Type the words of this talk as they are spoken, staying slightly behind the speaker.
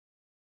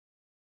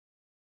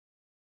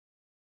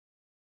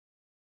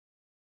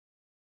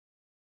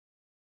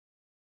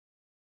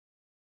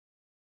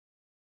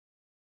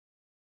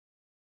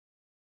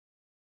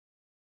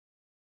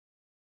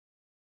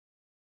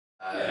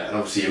And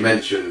obviously you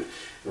mentioned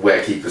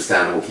where keepers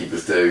stand and what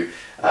keepers do.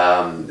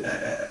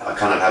 I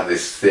kind of have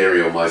this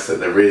theory almost that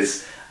there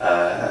is,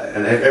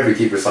 and every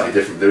keeper is slightly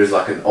different, there is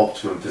like an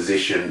optimum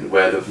position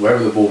where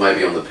wherever the ball may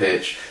be on the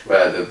pitch,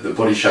 where the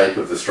body shape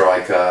of the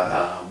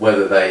striker,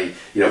 whether they,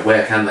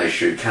 where can they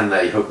shoot, can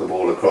they hook the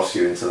ball across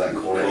you into that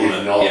corner,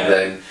 if not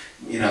then,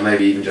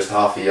 maybe even just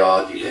half a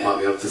yard, you might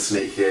be able to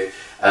sneak it.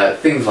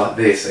 Things like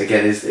this,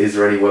 again, is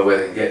there anywhere where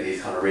they can get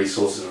these kind of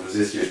resources, or is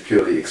this just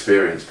purely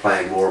experience,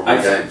 playing more and more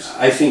games?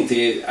 I think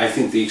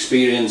the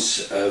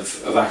experience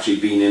of actually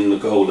being in the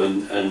goal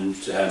and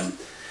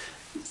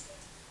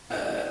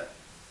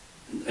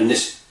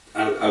this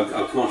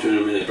I'll come on to it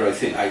in a minute, but I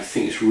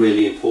think it's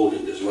really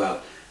important as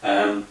well.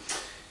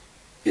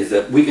 Is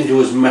that we can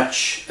do as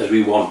much as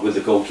we want with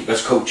the goalkeeper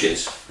as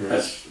coaches,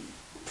 as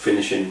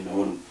finishing,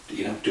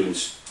 doing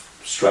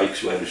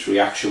strikes, whether it's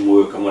reaction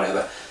work and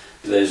whatever.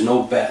 There's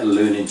no better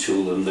learning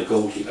tool than the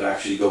goalkeeper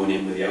actually going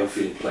in with the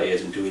outfield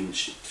players and doing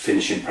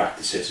finishing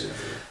practices.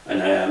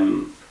 And I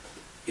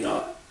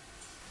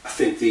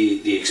think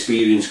the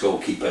experienced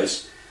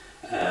goalkeepers,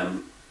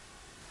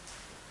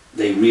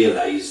 they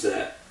realise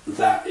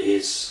that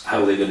is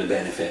how they're going to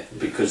benefit,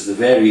 because the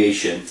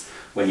variation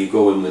when you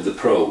go in with the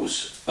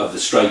pros of the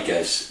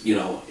strikers,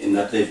 in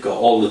that they've got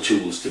all the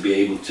tools to be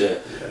able to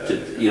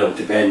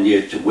bend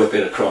you, to whip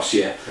it across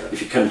you.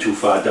 If you come too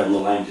far down the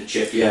line, to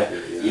chip you.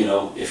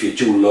 If you're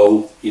too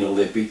low,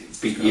 they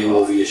beat you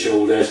over your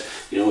shoulders.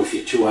 If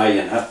you're too high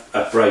and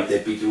upright, they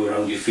beat you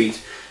around your feet.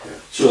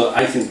 So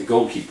I think the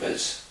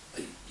goalkeepers,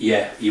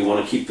 you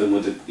want to keep them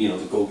with the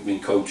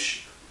goalkeeping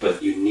coach,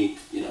 but you need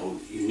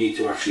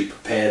to actually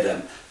prepare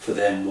them for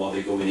them what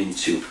they're going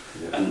into,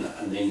 and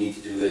they need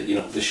to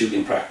do the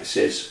shooting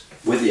practices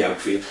with the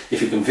outfield.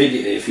 If you can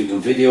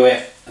video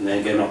it and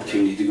then get an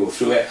opportunity to go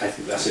through it, I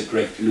think that's a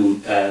great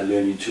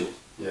learning tool.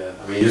 Yeah,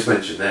 I mean, you just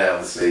mentioned there,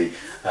 obviously,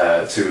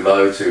 too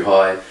low, too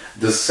high.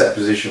 Does set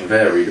position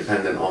vary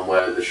dependent on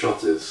where the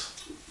shot is?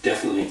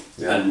 Definitely,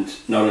 and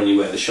not only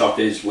where the shot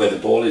is, where the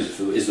ball is.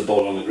 Is the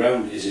ball on the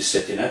ground? Is it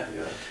sitting there?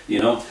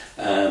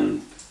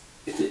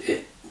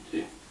 It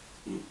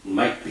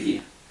might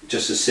be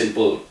just a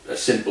simple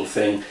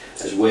thing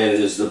as where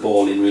is the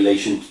ball in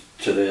relation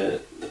to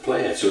the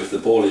player. So if the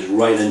ball is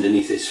right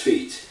underneath his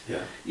feet,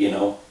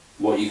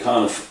 what you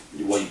can't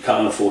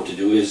afford to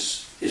do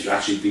is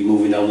actually be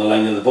moving down the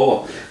line of the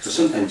ball. So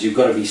sometimes you've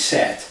got to be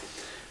set,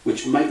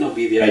 which might not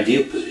be the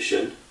ideal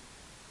position,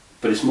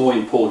 but it's more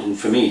important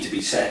for me to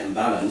be set and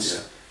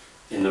balanced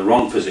in the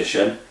wrong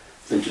position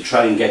than to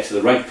try and get to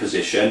the right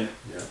position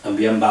and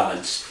be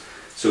unbalanced.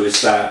 So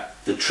it's that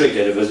the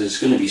trigger of us is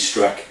going to be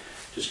struck.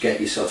 Just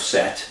get yourself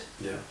set,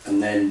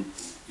 and then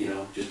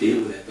just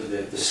deal with it. But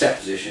the set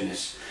position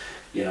is,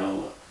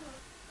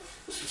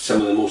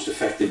 some of the most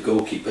effective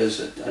goalkeepers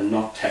are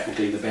not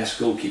technically the best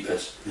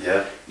goalkeepers.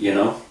 Well,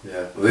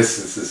 this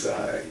is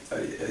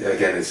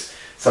again, it's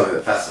something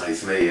that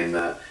fascinates me, in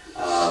that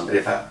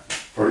in fact,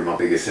 probably my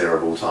biggest hero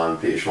of all time,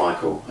 Peter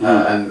Schmeichel,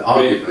 and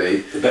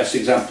arguably the best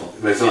example.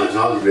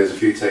 Arguably, there's a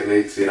few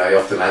techniques. He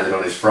often landed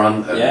on his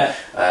front, and,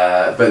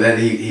 but then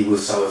he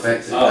was so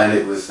effective, and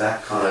it was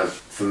that kind of,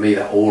 for me,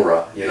 that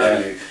aura.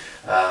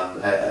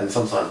 And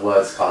sometimes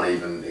words can't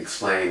even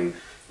explain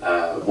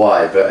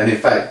why. And in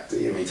fact,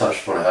 you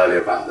touched upon it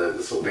earlier about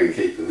the sort of bigger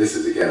keeper. This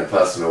is again a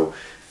personal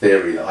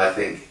theory that I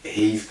think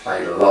he's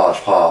played a large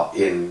part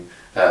in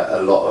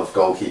a lot of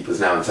goalkeepers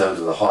now, in terms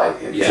of the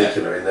height in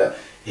particular, in that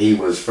he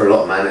was, for a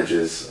lot of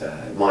managers,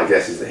 my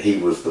guess is that he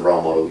was the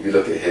role model. You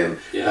look at him,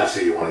 that's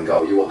who you want in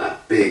goal. You want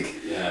that big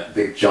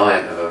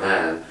giant of a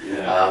man.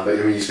 But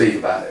when you speak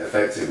about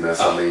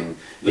effectiveness, I mean,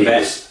 the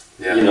best.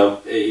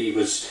 He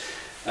was,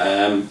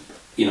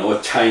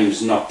 at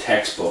times not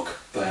textbook,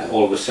 but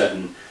all of a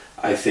sudden,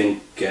 I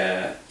think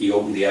he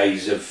opened the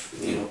eyes of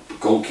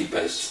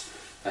goalkeepers,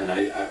 and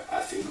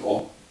I think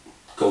all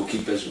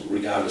goalkeepers,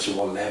 regardless of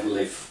what level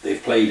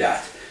they've played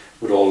at,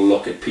 would all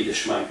look at Peter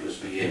Schmeichel as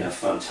being a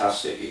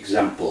fantastic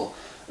example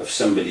of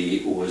somebody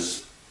who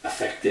was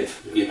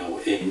effective,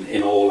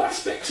 in all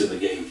aspects of the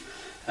game.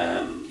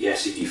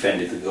 Yes, he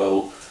defended the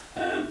goal.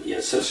 He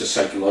had such a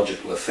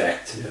psychological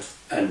effect,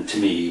 and to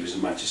me, he was a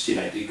Manchester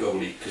United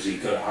goalie because he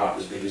got a heart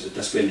as big as a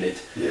dustbin lid.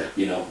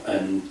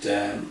 And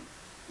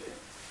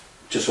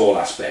just all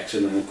aspects.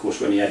 And then, of course,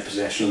 when he had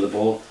possession of the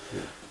ball,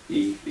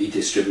 he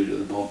distributed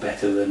the ball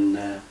better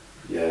than.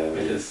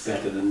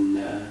 Better than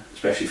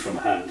especially from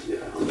hand.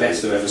 The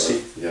best I've ever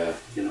seen.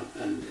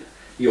 And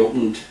he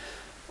opened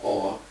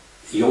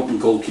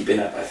goalkeeping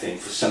up, I think,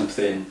 for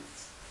something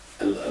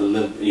a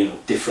little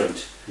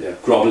different.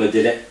 Grobbler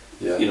did it.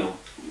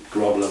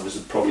 Grobbler was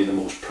probably the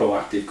most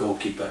proactive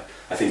goalkeeper.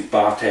 I think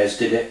Barthez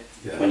did it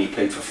when he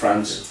played for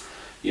France.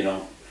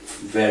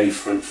 Very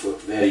front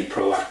foot, very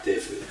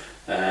proactive.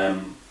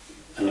 And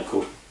of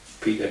course,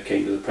 Peter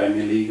came to the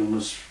Premier League and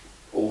was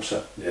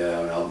awesome. I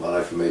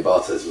know for me,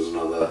 Barthez was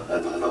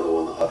another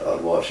one that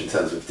I'd watch in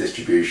terms of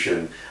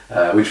distribution,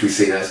 which we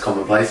see now as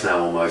commonplace now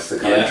almost. They're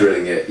kind of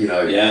drilling it,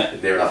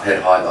 near enough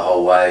head height the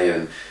whole way,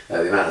 and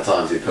the amount of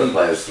times he put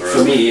players through.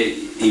 For me,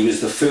 he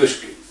was the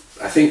first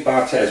I think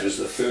Barthez was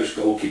the first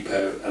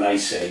goalkeeper, and I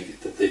say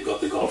that they've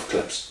got the golf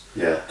clubs.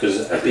 Yeah.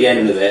 Because at the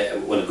end of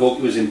it, when a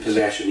goalkeeper's in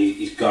possession,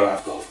 he's got to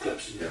have golf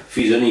clubs. Yeah. If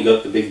he's only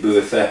got the big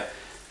Bertha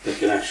that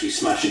can actually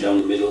smash it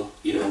down the middle,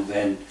 you know,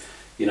 then,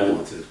 you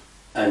know,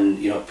 and,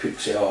 you know, people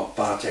say, oh,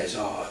 Barthez,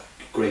 oh,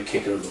 great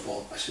kicker of the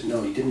ball. I said,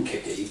 no, he didn't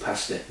kick it, he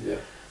passed it. Yeah.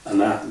 And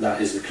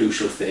that is the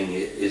crucial thing,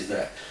 is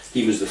that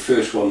he was the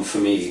first one for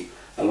me,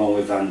 along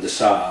with Van der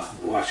Sar,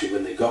 who actually,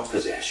 when they got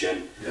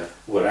possession,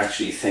 were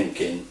actually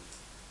thinking,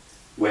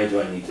 where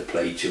do I need to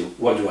play to?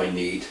 What do I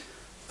need?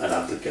 And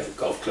have the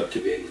golf club to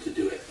be able to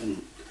do it.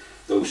 And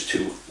those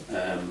two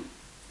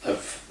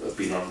have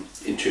been on,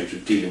 in terms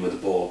of dealing with the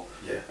ball,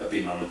 have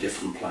been on a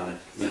different planet.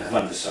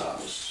 Van der Sar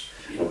was...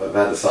 Well, but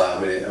Van der Sar, I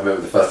mean, I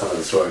remember the first time I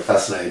heard the story, it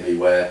fascinated me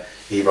where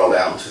he rolled it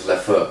out onto his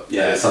left foot.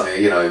 Yeah. It's something,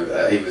 you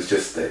know, he was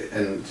just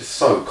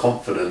so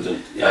confident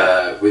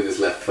with his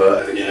left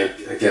foot. And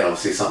again,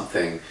 obviously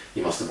something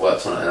he must have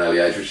worked on at an early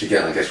age, which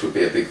again, I guess would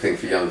be a big thing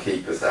for young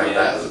keepers to have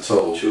that as a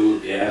tool.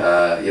 You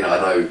know, I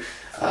know,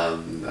 I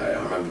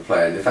remember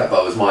playing, in fact,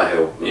 Bowers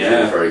Myhill was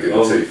very good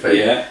with 2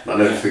 feet. And I'll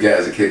never forget,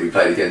 as a kid, we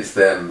played against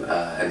them,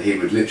 and he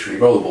would literally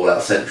roll the ball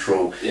out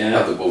central,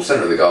 have the ball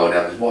centre of the goal, and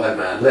have his wide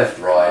man left,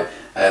 right.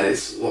 And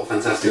it's what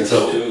fantastic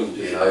tool,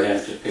 you know,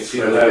 to pick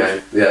people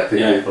out. Pick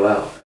people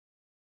out.